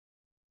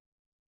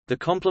The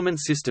complement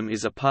system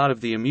is a part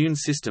of the immune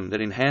system that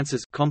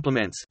enhances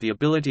complements the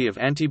ability of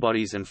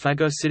antibodies and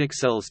phagocytic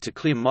cells to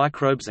clear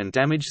microbes and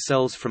damaged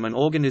cells from an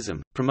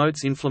organism,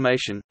 promotes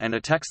inflammation, and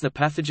attacks the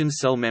pathogen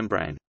cell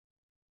membrane.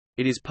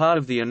 It is part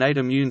of the innate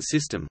immune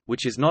system,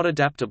 which is not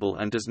adaptable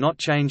and does not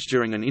change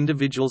during an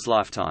individual's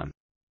lifetime.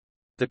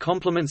 The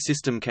complement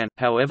system can,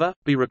 however,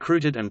 be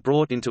recruited and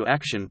brought into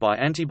action by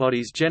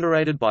antibodies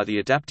generated by the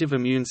adaptive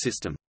immune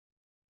system.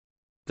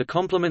 The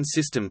complement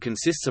system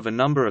consists of a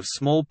number of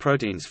small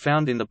proteins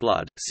found in the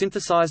blood,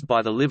 synthesized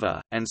by the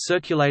liver, and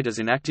circulate as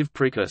inactive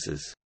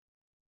precursors.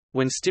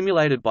 When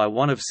stimulated by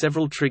one of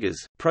several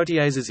triggers,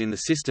 proteases in the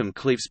system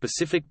cleave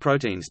specific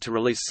proteins to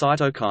release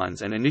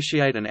cytokines and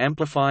initiate an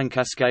amplifying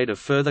cascade of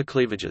further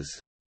cleavages.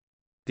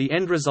 The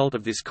end result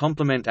of this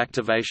complement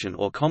activation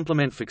or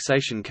complement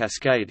fixation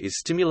cascade is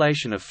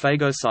stimulation of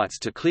phagocytes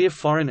to clear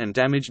foreign and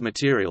damaged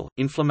material,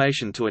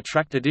 inflammation to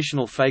attract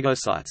additional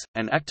phagocytes,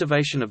 and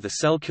activation of the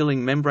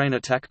cell-killing membrane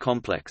attack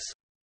complex.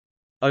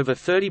 Over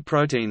 30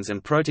 proteins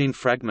and protein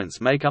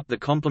fragments make up the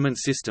complement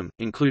system,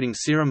 including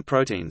serum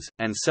proteins,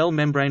 and cell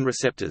membrane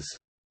receptors.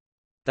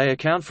 They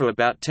account for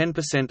about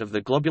 10% of the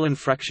globulin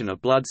fraction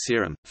of blood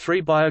serum.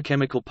 Three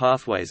biochemical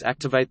pathways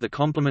activate the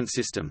complement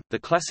system: the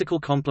classical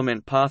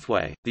complement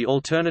pathway, the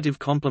alternative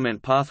complement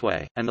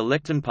pathway, and the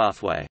lectin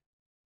pathway.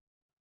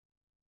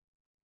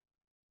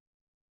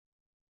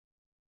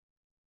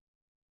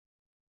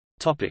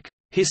 Topic: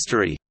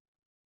 History.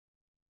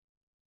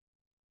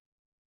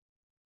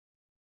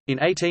 In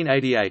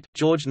 1888,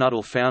 George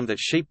Nuttall found that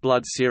sheep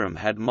blood serum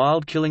had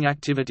mild killing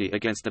activity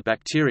against the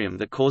bacterium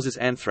that causes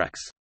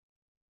anthrax.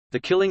 The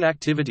killing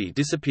activity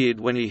disappeared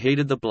when he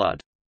heated the blood.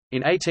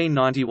 In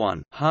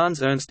 1891,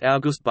 Hans Ernst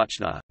August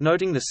Buchner,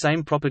 noting the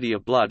same property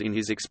of blood in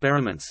his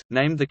experiments,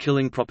 named the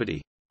killing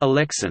property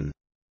alexin,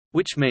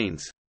 which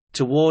means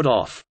to ward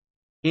off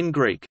in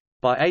Greek.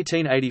 By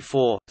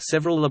 1884,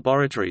 several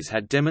laboratories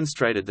had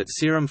demonstrated that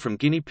serum from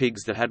guinea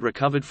pigs that had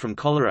recovered from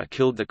cholera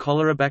killed the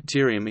cholera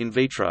bacterium in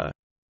vitro.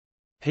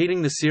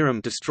 Heating the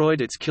serum destroyed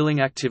its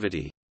killing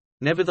activity.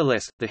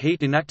 Nevertheless, the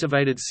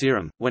heat-inactivated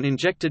serum, when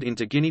injected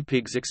into guinea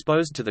pigs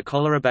exposed to the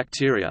cholera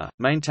bacteria,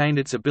 maintained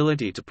its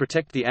ability to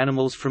protect the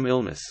animals from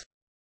illness.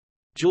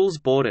 Jules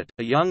Bordet,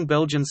 a young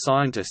Belgian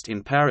scientist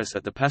in Paris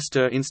at the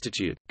Pasteur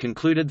Institute,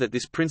 concluded that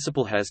this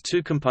principle has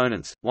two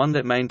components, one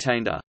that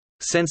maintained a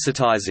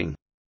sensitizing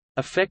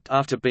effect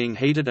after being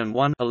heated and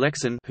one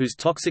alexin whose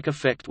toxic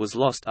effect was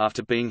lost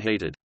after being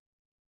heated.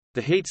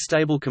 The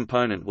heat-stable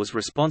component was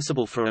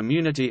responsible for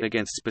immunity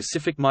against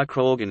specific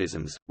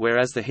microorganisms,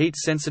 whereas the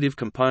heat-sensitive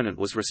component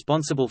was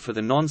responsible for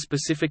the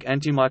non-specific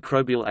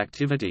antimicrobial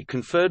activity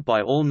conferred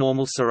by all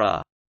normal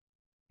sera.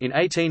 In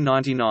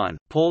 1899,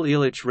 Paul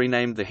Ehrlich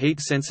renamed the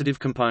heat-sensitive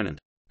component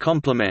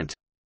complement.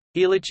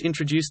 Ehrlich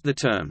introduced the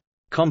term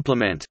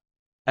complement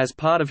as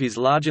part of his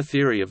larger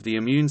theory of the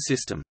immune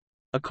system.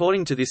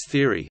 According to this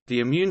theory,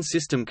 the immune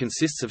system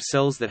consists of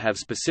cells that have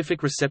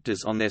specific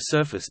receptors on their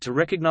surface to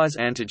recognize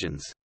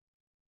antigens.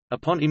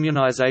 Upon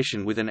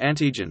immunization with an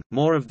antigen,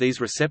 more of these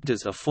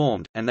receptors are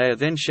formed, and they are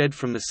then shed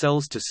from the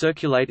cells to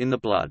circulate in the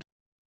blood.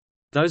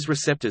 Those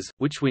receptors,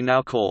 which we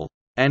now call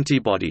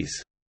antibodies,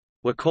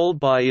 were called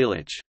by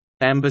Ehrlich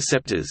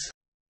ambiceptors.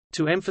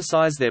 To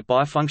emphasize their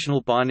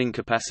bifunctional binding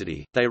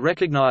capacity, they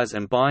recognize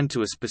and bind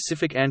to a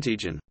specific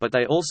antigen, but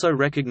they also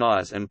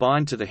recognize and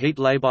bind to the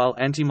heat-labile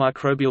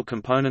antimicrobial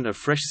component of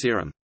fresh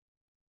serum.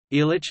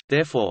 Ehrlich,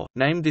 therefore,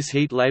 named this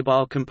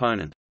heat-labile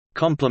component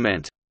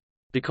complement,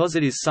 because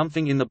it is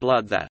something in the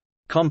blood that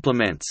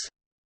complements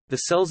the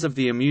cells of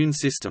the immune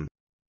system.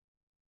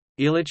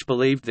 Ehrlich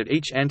believed that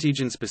each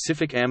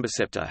antigen-specific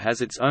ambiceptor has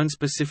its own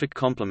specific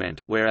complement,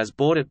 whereas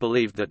Bordet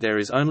believed that there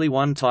is only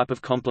one type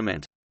of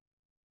complement.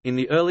 In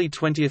the early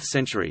 20th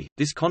century,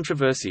 this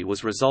controversy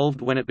was resolved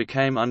when it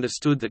became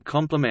understood that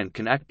complement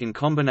can act in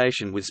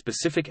combination with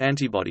specific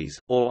antibodies,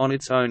 or on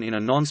its own in a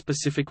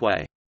non-specific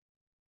way.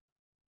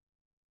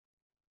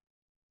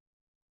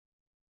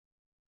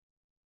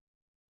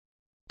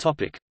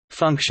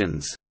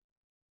 Functions.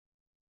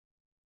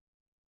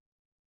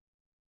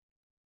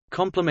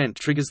 Complement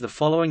triggers the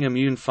following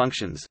immune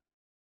functions: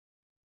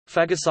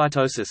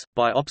 phagocytosis,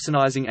 by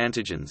opsonizing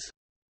antigens.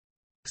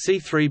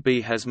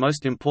 C3b has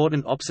most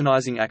important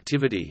opsonizing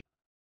activity.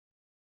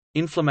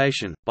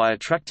 Inflammation, by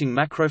attracting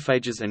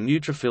macrophages and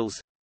neutrophils.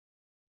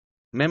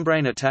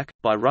 Membrane attack,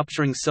 by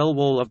rupturing cell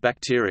wall of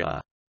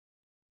bacteria.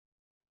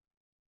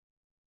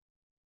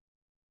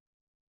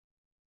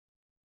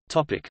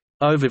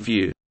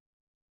 Overview.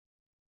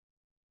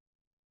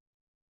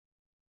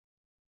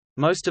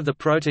 Most of the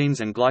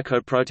proteins and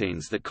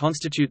glycoproteins that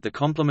constitute the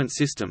complement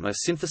system are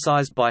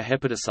synthesized by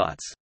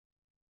hepatocytes.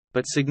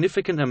 But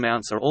significant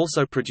amounts are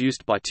also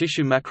produced by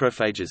tissue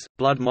macrophages,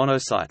 blood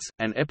monocytes,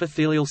 and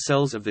epithelial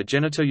cells of the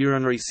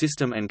genitourinary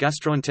system and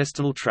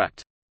gastrointestinal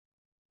tract.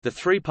 The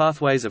three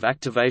pathways of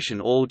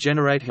activation all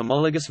generate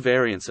homologous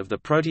variants of the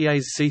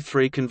protease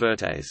C3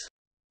 convertase.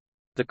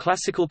 The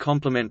classical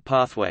complement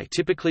pathway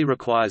typically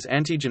requires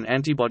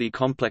antigen-antibody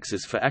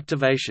complexes for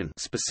activation,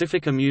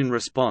 specific immune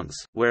response,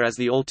 whereas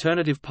the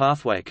alternative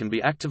pathway can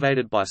be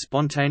activated by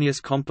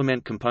spontaneous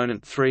complement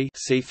component 3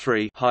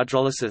 (C3)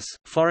 hydrolysis,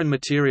 foreign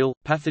material,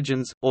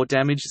 pathogens, or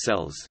damaged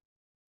cells.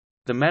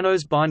 The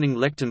mannose-binding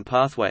lectin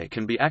pathway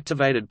can be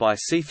activated by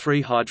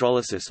C3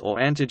 hydrolysis or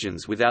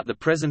antigens without the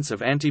presence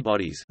of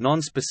antibodies,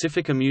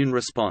 non-specific immune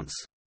response.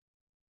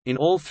 In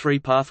all three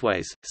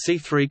pathways,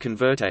 C3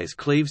 convertase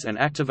cleaves and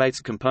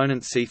activates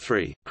component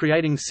C3,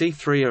 creating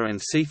C3A and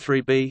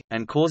C3b,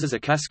 and causes a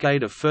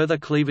cascade of further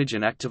cleavage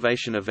and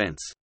activation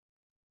events.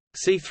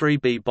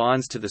 C3b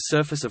binds to the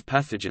surface of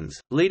pathogens,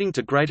 leading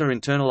to greater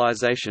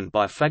internalization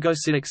by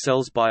phagocytic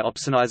cells by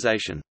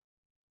opsonization.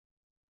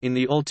 In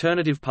the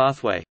alternative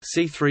pathway,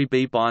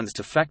 C3b binds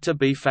to factor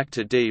B.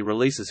 Factor D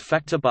releases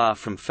factor Ba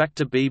from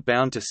factor B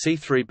bound to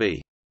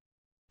C3b.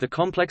 The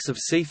complex of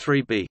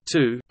C3b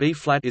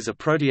B-flat is a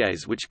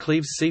protease which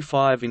cleaves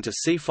C5 into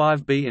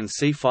C5b and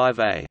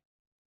C5a.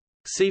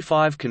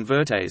 C5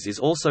 convertase is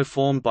also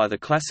formed by the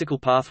classical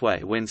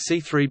pathway when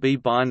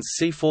C3b binds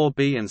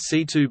C4b and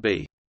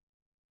C2b.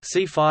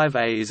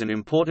 C5a is an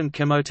important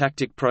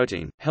chemotactic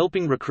protein,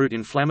 helping recruit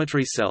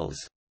inflammatory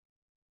cells.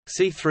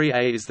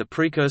 C3a is the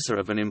precursor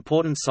of an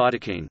important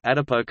cytokine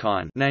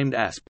adipokine named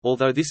ASP,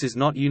 although this is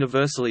not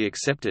universally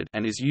accepted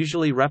and is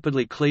usually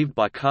rapidly cleaved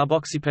by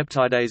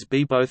carboxypeptidase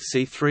B. Both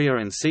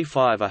C3a and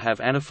C5a have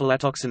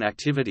anaphylatoxin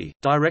activity,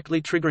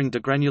 directly triggering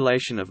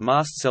degranulation of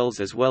mast cells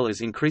as well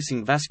as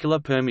increasing vascular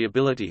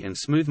permeability and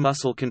smooth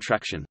muscle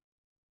contraction.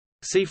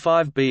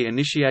 C5b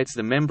initiates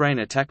the membrane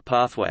attack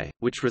pathway,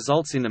 which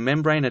results in the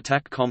membrane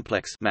attack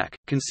complex (MAC),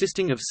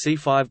 consisting of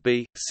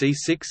C5b,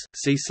 C6,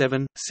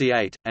 C7,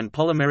 C8, and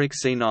polymeric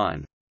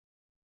C9.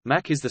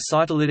 MAC is the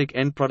cytolytic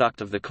end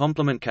product of the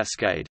complement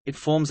cascade. It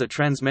forms a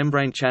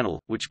transmembrane channel,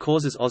 which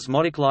causes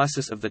osmotic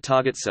lysis of the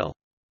target cell.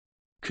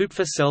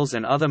 Kupffer cells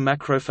and other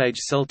macrophage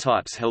cell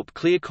types help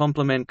clear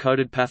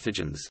complement-coded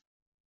pathogens.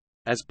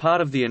 As part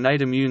of the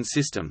innate immune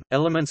system,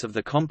 elements of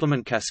the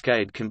complement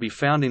cascade can be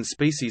found in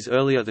species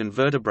earlier than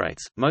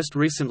vertebrates, most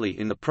recently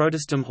in the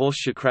Protostum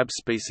horseshoe crab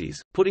species,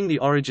 putting the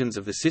origins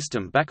of the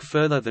system back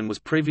further than was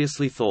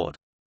previously thought.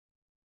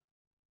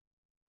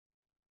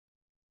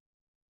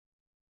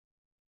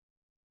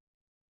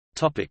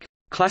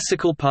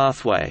 Classical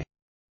pathway.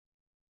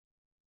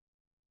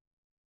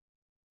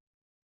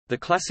 The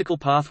classical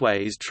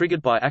pathway is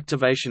triggered by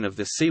activation of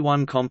the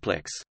C1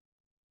 complex.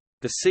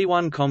 The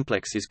C1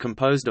 complex is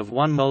composed of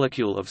one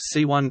molecule of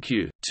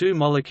C1q, two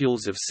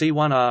molecules of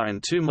C1r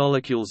and two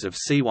molecules of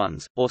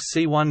C1s, or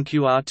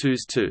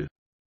C1qr2s2.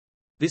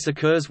 This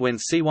occurs when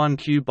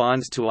C1q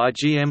binds to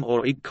IgM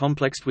or Ig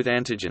complexed with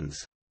antigens.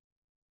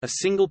 A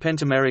single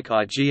pentameric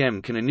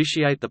IgM can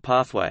initiate the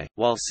pathway,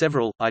 while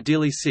several,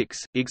 ideally 6,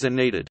 Igs are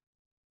needed.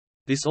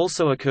 This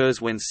also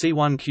occurs when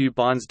C1q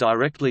binds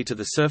directly to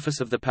the surface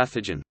of the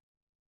pathogen.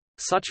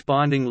 Such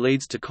binding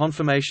leads to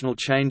conformational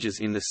changes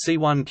in the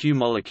C1q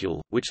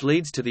molecule, which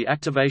leads to the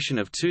activation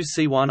of two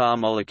C1r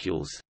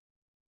molecules.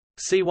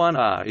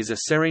 C1r is a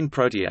serine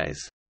protease.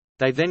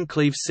 They then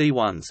cleave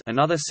C1s,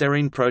 another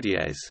serine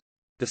protease.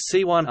 The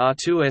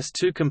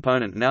C1r2s2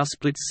 component now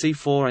splits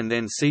C4 and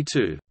then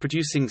C2,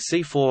 producing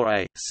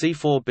C4a,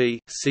 C4b,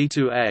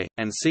 C2a,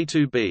 and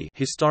C2b.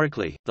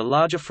 Historically, the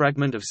larger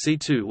fragment of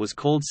C2 was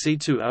called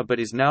C2a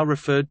but is now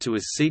referred to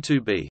as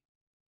C2b.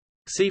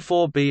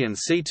 C4b and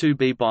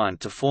C2b bind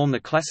to form the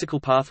classical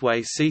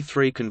pathway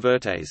C3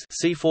 convertase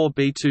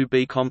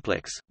C4b2b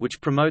complex, which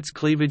promotes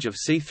cleavage of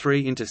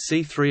C3 into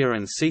C3a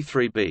and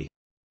C3b.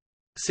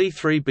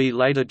 C3b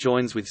later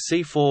joins with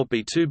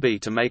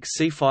C4b2b to make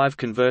C5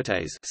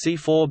 convertase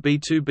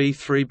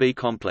C4b2b3b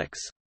complex.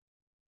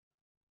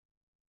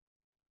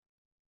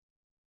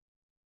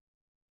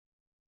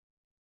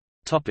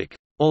 Topic: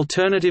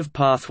 Alternative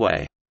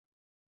pathway.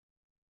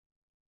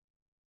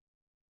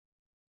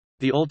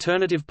 The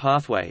alternative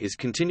pathway is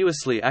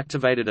continuously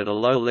activated at a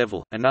low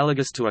level,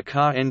 analogous to a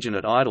car engine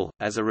at idle,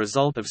 as a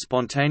result of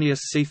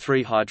spontaneous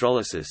C3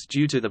 hydrolysis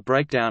due to the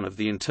breakdown of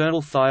the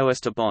internal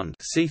thioester bond.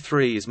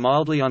 C3 is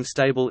mildly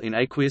unstable in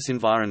aqueous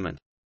environment.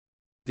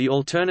 The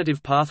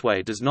alternative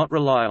pathway does not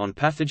rely on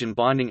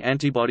pathogen-binding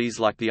antibodies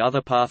like the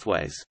other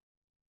pathways.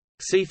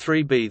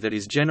 C3b that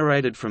is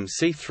generated from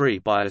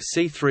C3 by a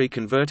C3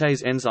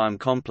 convertase enzyme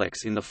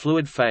complex in the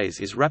fluid phase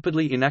is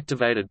rapidly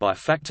inactivated by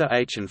factor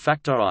H and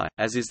factor I,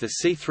 as is the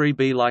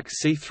C3b like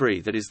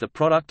C3 that is the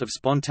product of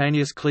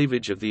spontaneous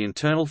cleavage of the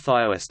internal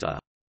thioester.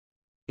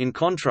 In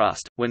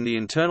contrast, when the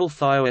internal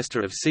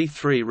thioester of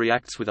C3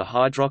 reacts with a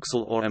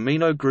hydroxyl or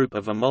amino group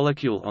of a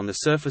molecule on the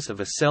surface of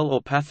a cell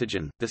or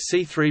pathogen, the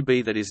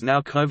C3b that is now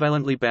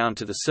covalently bound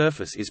to the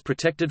surface is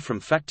protected from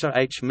factor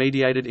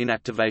H-mediated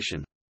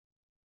inactivation.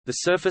 The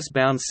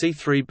surface-bound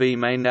C3b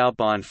may now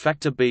bind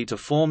factor B to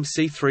form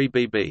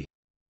C3bb.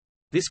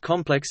 This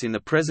complex in the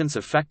presence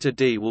of factor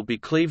D will be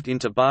cleaved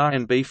into Ba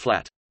and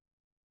B-flat.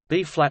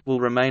 B-flat will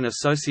remain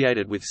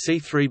associated with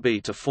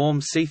C3b to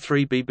form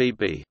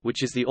C3BBB,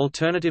 which is the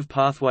alternative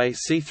pathway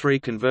C3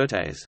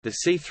 convertase. The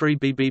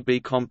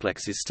C3BBB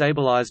complex is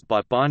stabilized by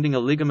binding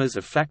oligomers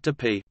of factor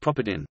P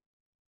properdin.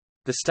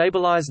 The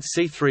stabilized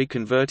C3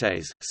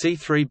 convertase,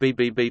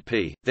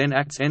 C3BBBP, then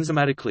acts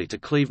enzymatically to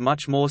cleave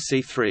much more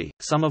C3,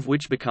 some of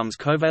which becomes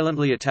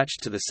covalently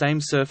attached to the same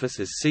surface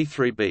as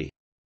C3b.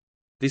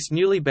 This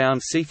newly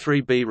bound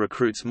C3b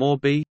recruits more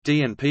B,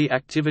 D and P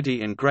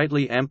activity and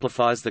greatly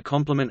amplifies the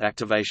complement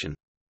activation.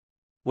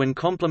 When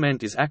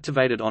complement is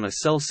activated on a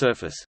cell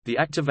surface, the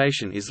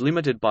activation is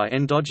limited by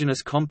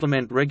endogenous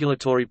complement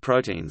regulatory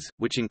proteins,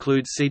 which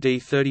include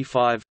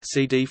CD35,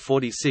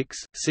 CD46,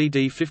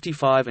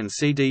 CD55 and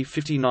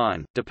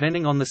CD59,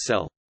 depending on the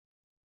cell.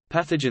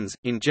 Pathogens,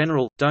 in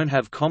general, don't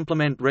have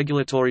complement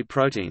regulatory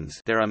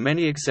proteins. There are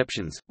many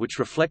exceptions, which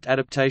reflect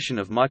adaptation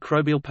of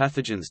microbial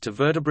pathogens to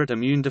vertebrate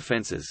immune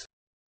defenses.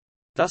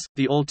 Thus,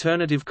 the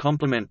alternative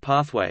complement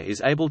pathway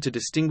is able to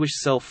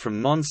distinguish self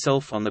from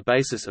non-self on the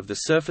basis of the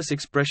surface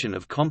expression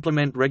of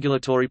complement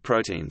regulatory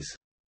proteins.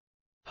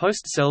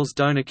 Host cells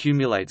don't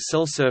accumulate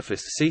cell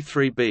surface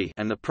C3b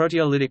and the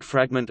proteolytic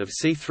fragment of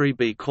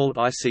C3b called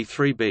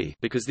IC3b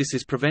because this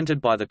is prevented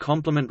by the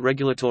complement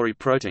regulatory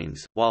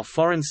proteins, while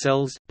foreign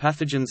cells,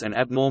 pathogens and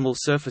abnormal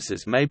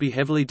surfaces may be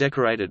heavily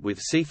decorated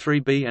with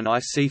C3b and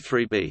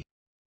IC3b.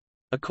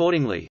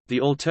 Accordingly, the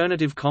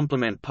alternative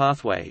complement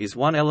pathway is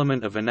one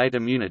element of innate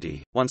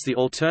immunity. Once the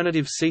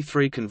alternative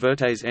C3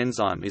 convertase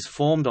enzyme is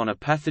formed on a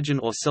pathogen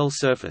or cell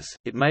surface,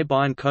 it may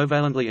bind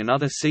covalently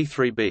another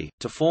C3b,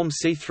 to form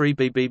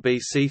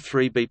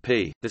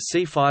C3BBB/C3BP, the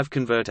C5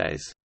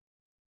 convertase.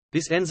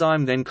 This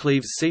enzyme then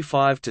cleaves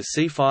C5 to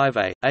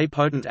C5a, a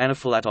potent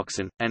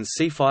anaphylatoxin, and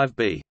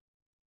C5b.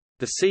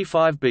 The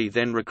C5b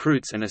then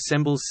recruits and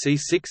assembles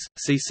C6,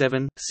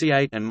 C7,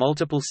 C8 and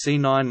multiple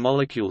C9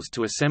 molecules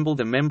to assemble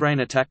the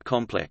membrane attack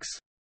complex.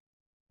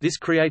 This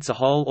creates a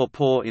hole or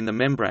pore in the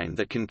membrane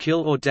that can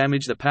kill or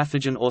damage the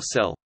pathogen or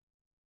cell.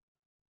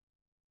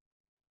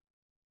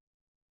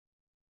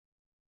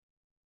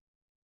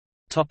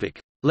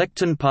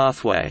 Lectin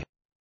pathway.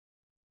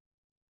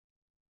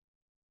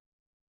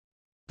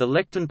 The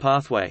lectin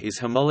pathway is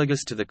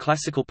homologous to the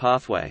classical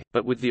pathway,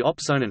 but with the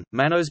opsonin,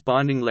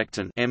 mannose-binding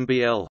lectin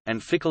 (MBL) and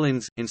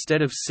ficilins,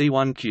 instead of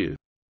C1q.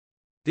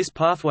 This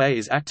pathway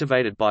is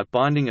activated by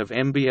binding of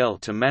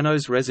MBL to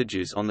mannose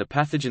residues on the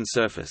pathogen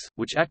surface,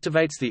 which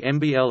activates the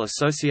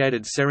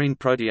MBL-associated serine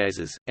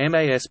proteases,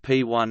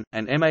 MASP1,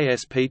 and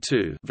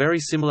MASP2 very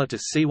similar to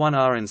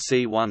C1R and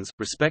C1s,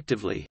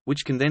 respectively,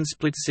 which can then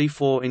split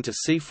C4 into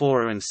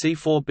C4A and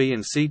C4B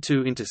and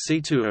C2 into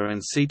C2A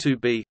and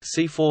C2B.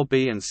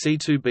 C4B and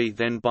C2B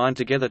then bind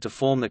together to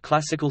form the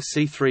classical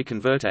C3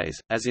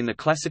 convertase, as in the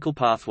classical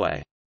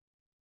pathway.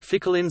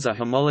 Ficilins are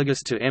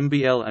homologous to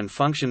MBL and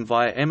function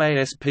via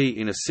MASP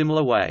in a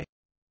similar way.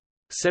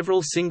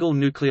 Several single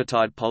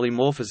nucleotide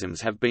polymorphisms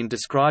have been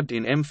described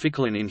in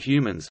M-ficilin in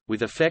humans,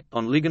 with effect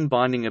on ligand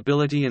binding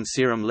ability and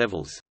serum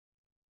levels.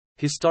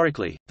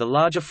 Historically, the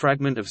larger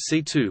fragment of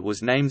C2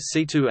 was named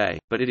C2A,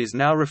 but it is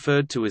now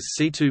referred to as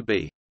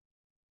C2b.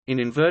 In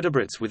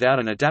invertebrates without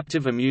an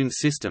adaptive immune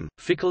system,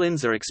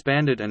 ficilins are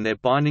expanded and their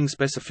binding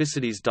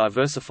specificities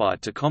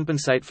diversified to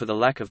compensate for the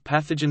lack of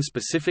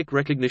pathogen-specific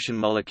recognition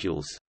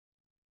molecules.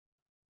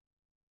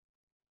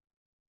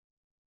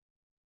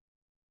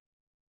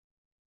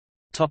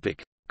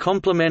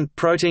 Complement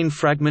protein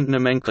fragment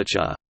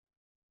nomenclature.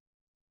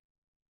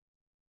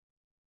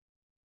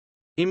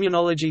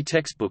 Immunology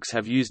textbooks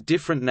have used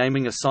different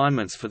naming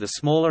assignments for the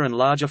smaller and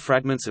larger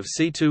fragments of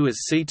C2 as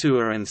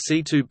C2A and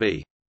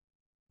C2b.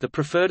 The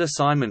preferred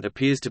assignment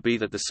appears to be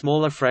that the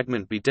smaller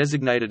fragment be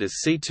designated as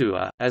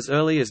C2A. As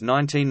early as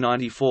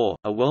 1994,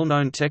 a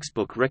well-known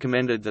textbook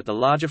recommended that the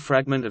larger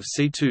fragment of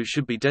C2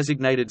 should be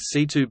designated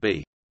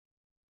C2b.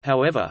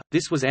 However,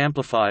 this was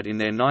amplified in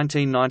their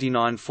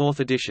 1999 fourth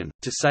edition,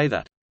 to say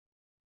that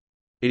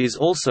it is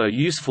also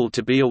useful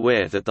to be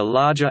aware that the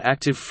larger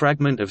active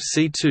fragment of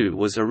C2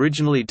 was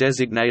originally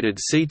designated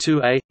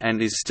C2A, and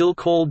is still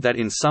called that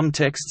in some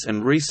texts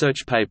and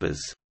research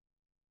papers.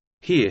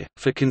 Here,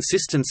 for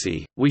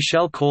consistency, we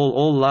shall call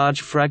all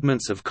large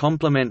fragments of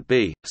complement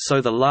B, so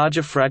the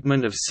larger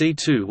fragment of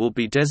C2 will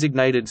be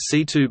designated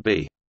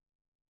C2b.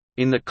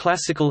 In the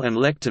classical and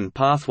lectin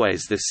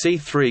pathways, the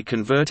C3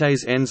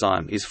 convertase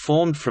enzyme is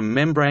formed from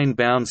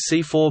membrane-bound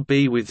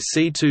C4b with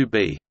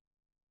C2b.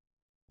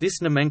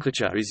 This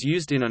nomenclature is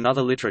used in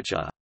another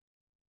literature.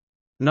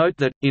 Note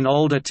that, in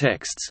older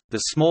texts, the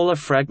smaller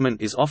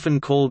fragment is often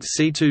called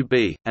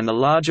C2b, and the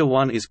larger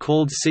one is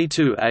called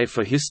C2a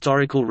for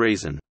historical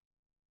reason.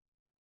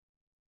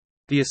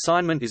 The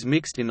assignment is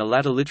mixed in the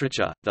latter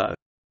literature, though.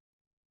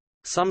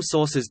 Some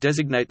sources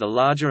designate the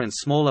larger and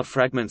smaller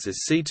fragments as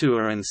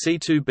C2A and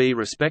C2b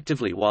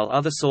respectively, while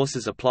other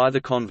sources apply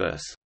the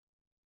converse.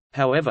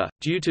 However,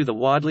 due to the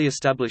widely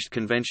established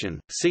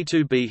convention,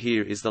 C2b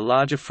here is the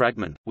larger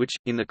fragment, which,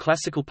 in the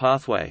classical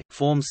pathway,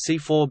 forms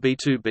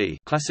C4b2b,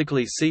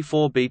 classically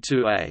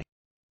C4b2a.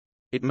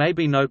 It may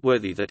be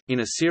noteworthy that,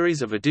 in a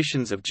series of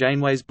editions of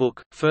Janeway's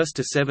book, 1st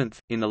to 7th,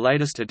 in the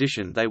latest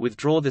edition they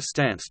withdraw the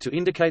stance to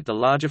indicate the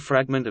larger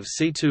fragment of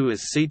C2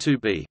 as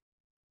C2b.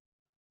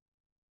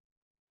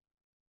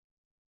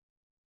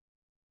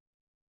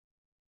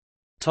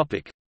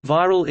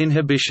 Viral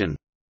inhibition.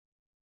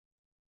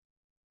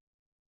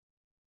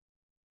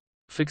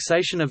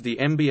 Fixation of the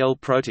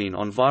MBL protein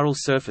on viral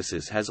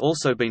surfaces has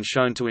also been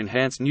shown to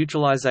enhance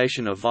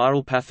neutralization of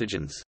viral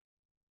pathogens.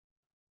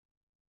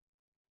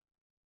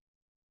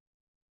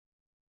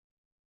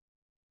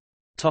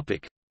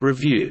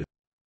 Review.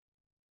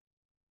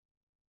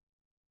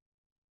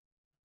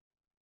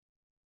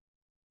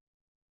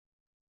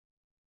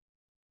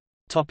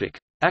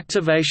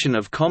 Activation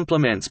of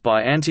complements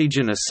by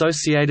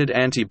antigen-associated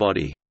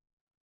antibody.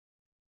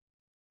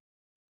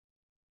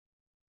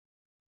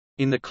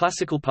 In the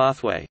classical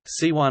pathway,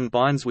 C1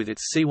 binds with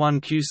its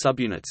C1q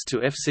subunits to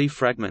Fc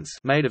fragments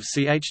made of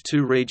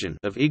CH2 region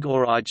of Ig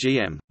or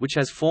IgM, which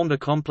has formed a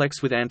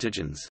complex with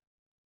antigens.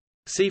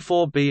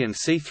 C4b and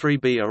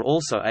C3b are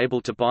also able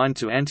to bind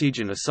to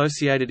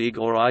antigen-associated Ig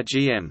or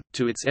IgM,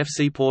 to its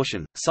Fc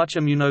portion. Such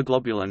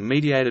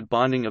immunoglobulin-mediated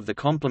binding of the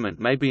complement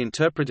may be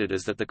interpreted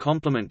as that the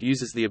complement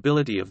uses the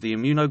ability of the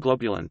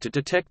immunoglobulin to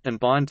detect and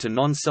bind to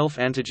non-self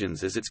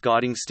antigens as its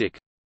guiding stick.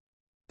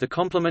 The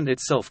complement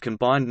itself can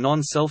bind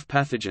non-self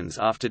pathogens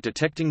after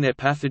detecting their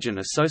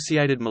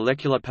pathogen-associated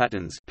molecular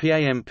patterns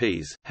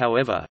 (PAMPs).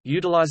 However,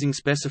 utilizing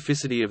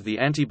specificity of the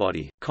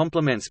antibody,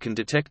 complements can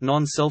detect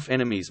non-self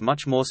enemies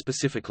much more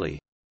specifically.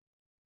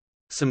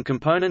 Some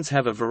components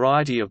have a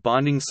variety of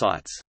binding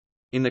sites.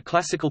 In the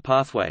classical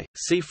pathway,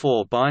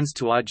 C4 binds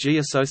to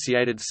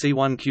Ig-associated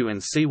C1q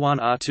and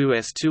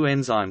C1R2S2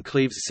 enzyme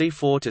cleaves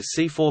C4 to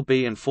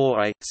C4b and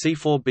 4a.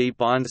 C4b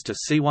binds to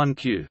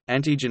C1q,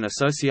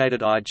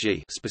 antigen-associated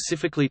Ig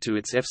specifically to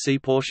its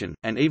Fc portion,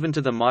 and even to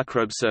the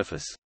microbe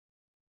surface.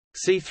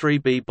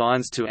 C3b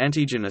binds to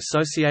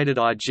antigen-associated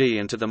Ig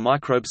and to the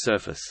microbe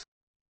surface.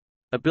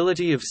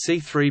 Ability of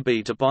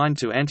C3b to bind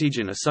to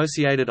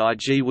antigen-associated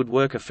Ig would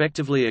work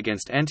effectively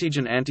against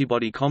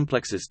antigen-antibody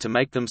complexes to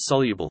make them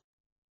soluble.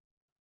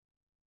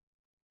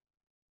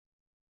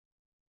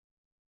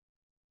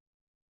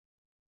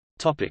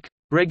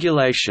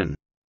 Regulation.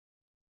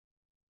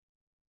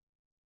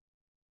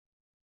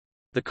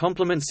 The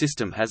complement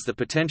system has the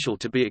potential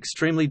to be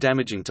extremely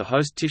damaging to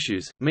host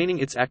tissues, meaning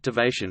its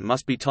activation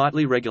must be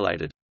tightly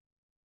regulated.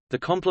 The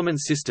complement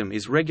system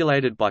is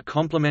regulated by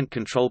complement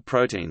control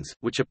proteins,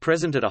 which are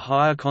present at a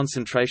higher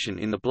concentration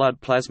in the blood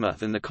plasma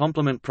than the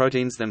complement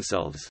proteins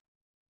themselves.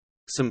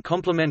 Some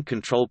complement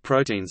control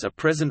proteins are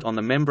present on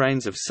the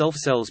membranes of self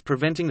cells,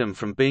 preventing them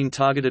from being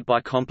targeted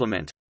by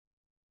complement.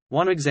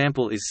 One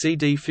example is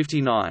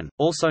CD59,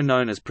 also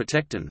known as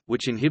protectin,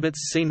 which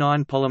inhibits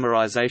C9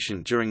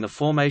 polymerization during the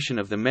formation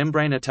of the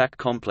membrane attack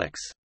complex.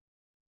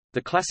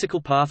 The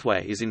classical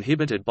pathway is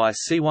inhibited by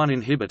C1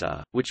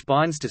 inhibitor, which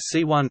binds to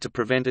C1 to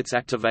prevent its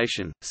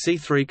activation.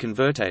 C3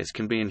 convertase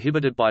can be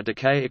inhibited by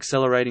decay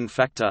accelerating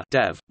factor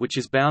 (DAV), which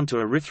is bound to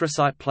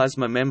erythrocyte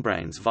plasma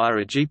membranes via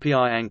a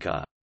GPI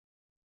anchor.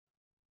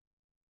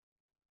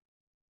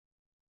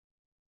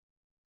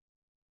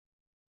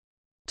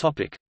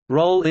 Topic: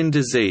 Role in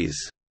disease.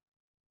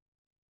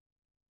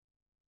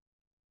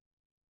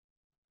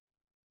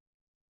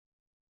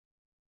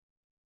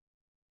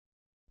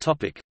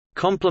 Topic: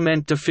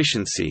 Complement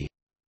deficiency.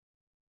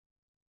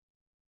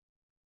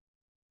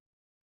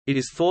 It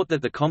is thought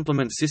that the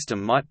complement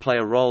system might play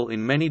a role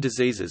in many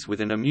diseases with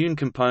an immune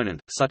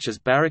component, such as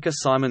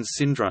Barraquer-Simons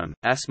syndrome,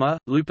 asthma,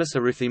 lupus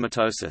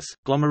erythematosus,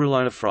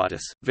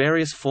 glomerulonephritis,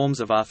 various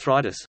forms of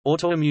arthritis,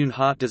 autoimmune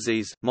heart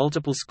disease,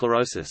 multiple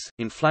sclerosis,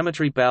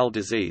 inflammatory bowel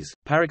disease,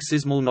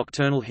 paroxysmal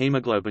nocturnal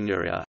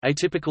hemoglobinuria,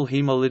 atypical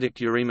hemolytic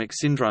uremic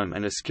syndrome,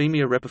 and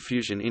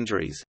ischemia-reperfusion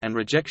injuries, and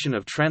rejection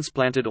of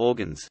transplanted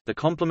organs. The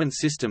complement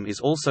system is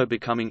also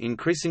becoming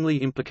increasingly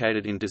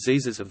implicated in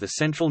diseases of the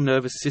central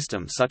nervous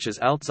system, such as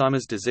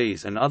Alzheimer's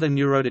disease and other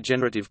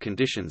neurodegenerative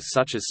conditions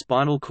such as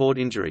spinal cord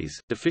injuries.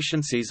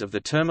 Deficiencies of the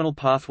terminal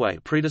pathway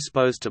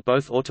predispose to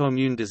both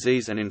autoimmune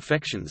disease and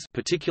infections,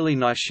 particularly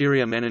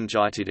Neisseria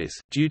meningitidis,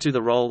 due to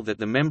the role that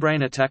the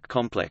membrane attack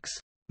complex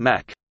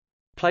 (MAC)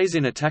 plays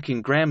in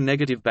attacking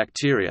gram-negative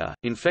bacteria.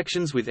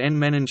 Infections with N.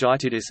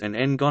 meningitidis and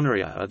N.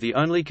 gonorrhea are the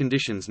only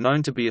conditions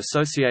known to be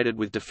associated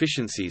with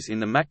deficiencies in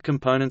the MAC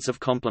components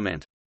of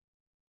complement.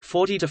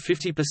 40 to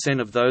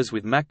 50% of those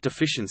with MAC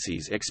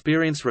deficiencies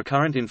experience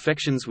recurrent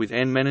infections with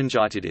N.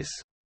 meningitidis.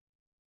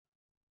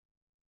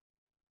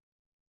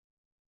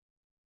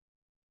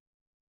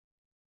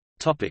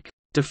 Topic: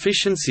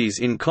 Deficiencies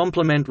in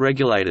complement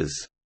regulators.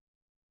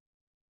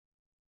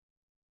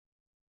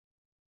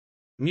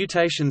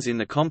 Mutations in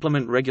the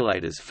complement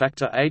regulators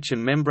factor H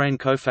and membrane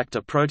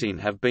cofactor protein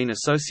have been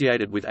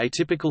associated with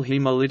atypical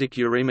hemolytic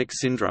uremic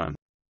syndrome.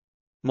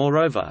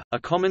 Moreover, a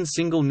common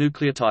single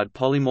nucleotide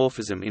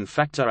polymorphism in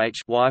factor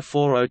H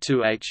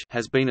Y402H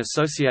has been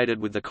associated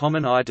with the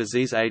common eye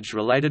disease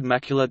age-related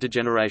macular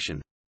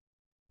degeneration.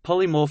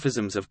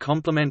 polymorphisms of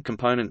complement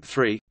component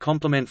 3,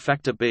 complement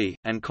factor B,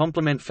 and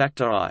complement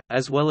factor I,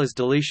 as well as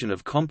deletion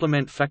of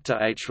complement factor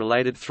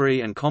H-related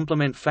 3 and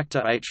complement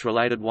factor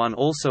H-related 1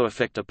 also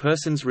affect a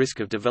person's risk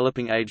of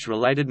developing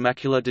age-related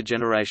macular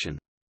degeneration.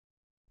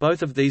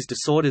 Both of these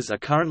disorders are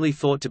currently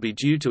thought to be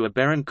due to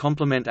aberrant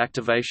complement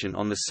activation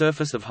on the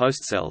surface of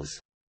host cells.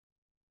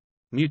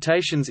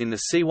 Mutations in the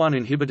C1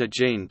 inhibitor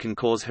gene can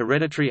cause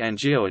hereditary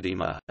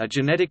angioedema, a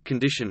genetic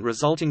condition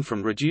resulting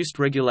from reduced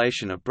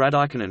regulation of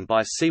bradykinin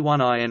by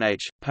C1-INH.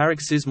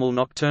 Paroxysmal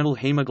nocturnal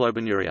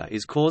hemoglobinuria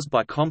is caused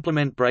by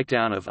complement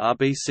breakdown of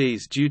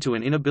RBCs due to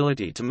an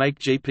inability to make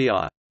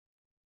GPI.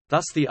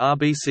 Thus the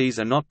RBCs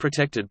are not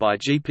protected by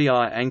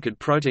GPI-anchored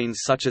proteins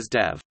such as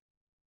DAV.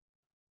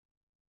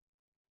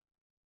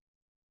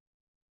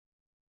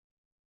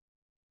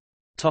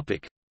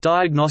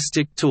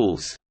 Diagnostic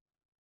tools.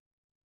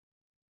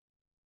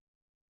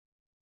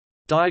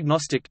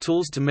 Diagnostic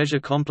tools to measure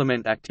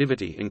complement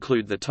activity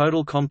include the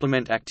total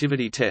complement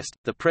activity test.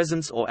 The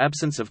presence or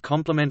absence of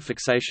complement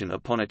fixation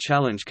upon a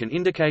challenge can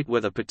indicate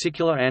whether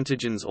particular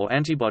antigens or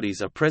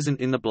antibodies are present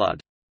in the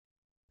blood.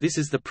 This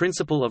is the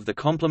principle of the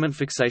complement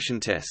fixation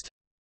test.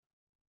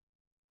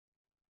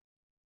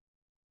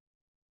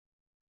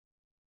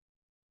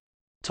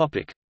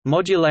 Topic: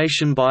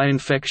 Modulation by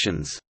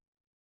infections.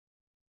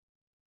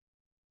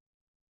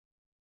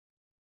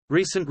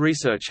 Recent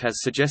research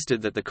has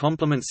suggested that the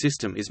complement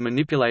system is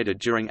manipulated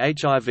during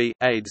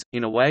HIV/AIDS,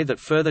 in a way that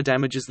further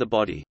damages the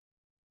body.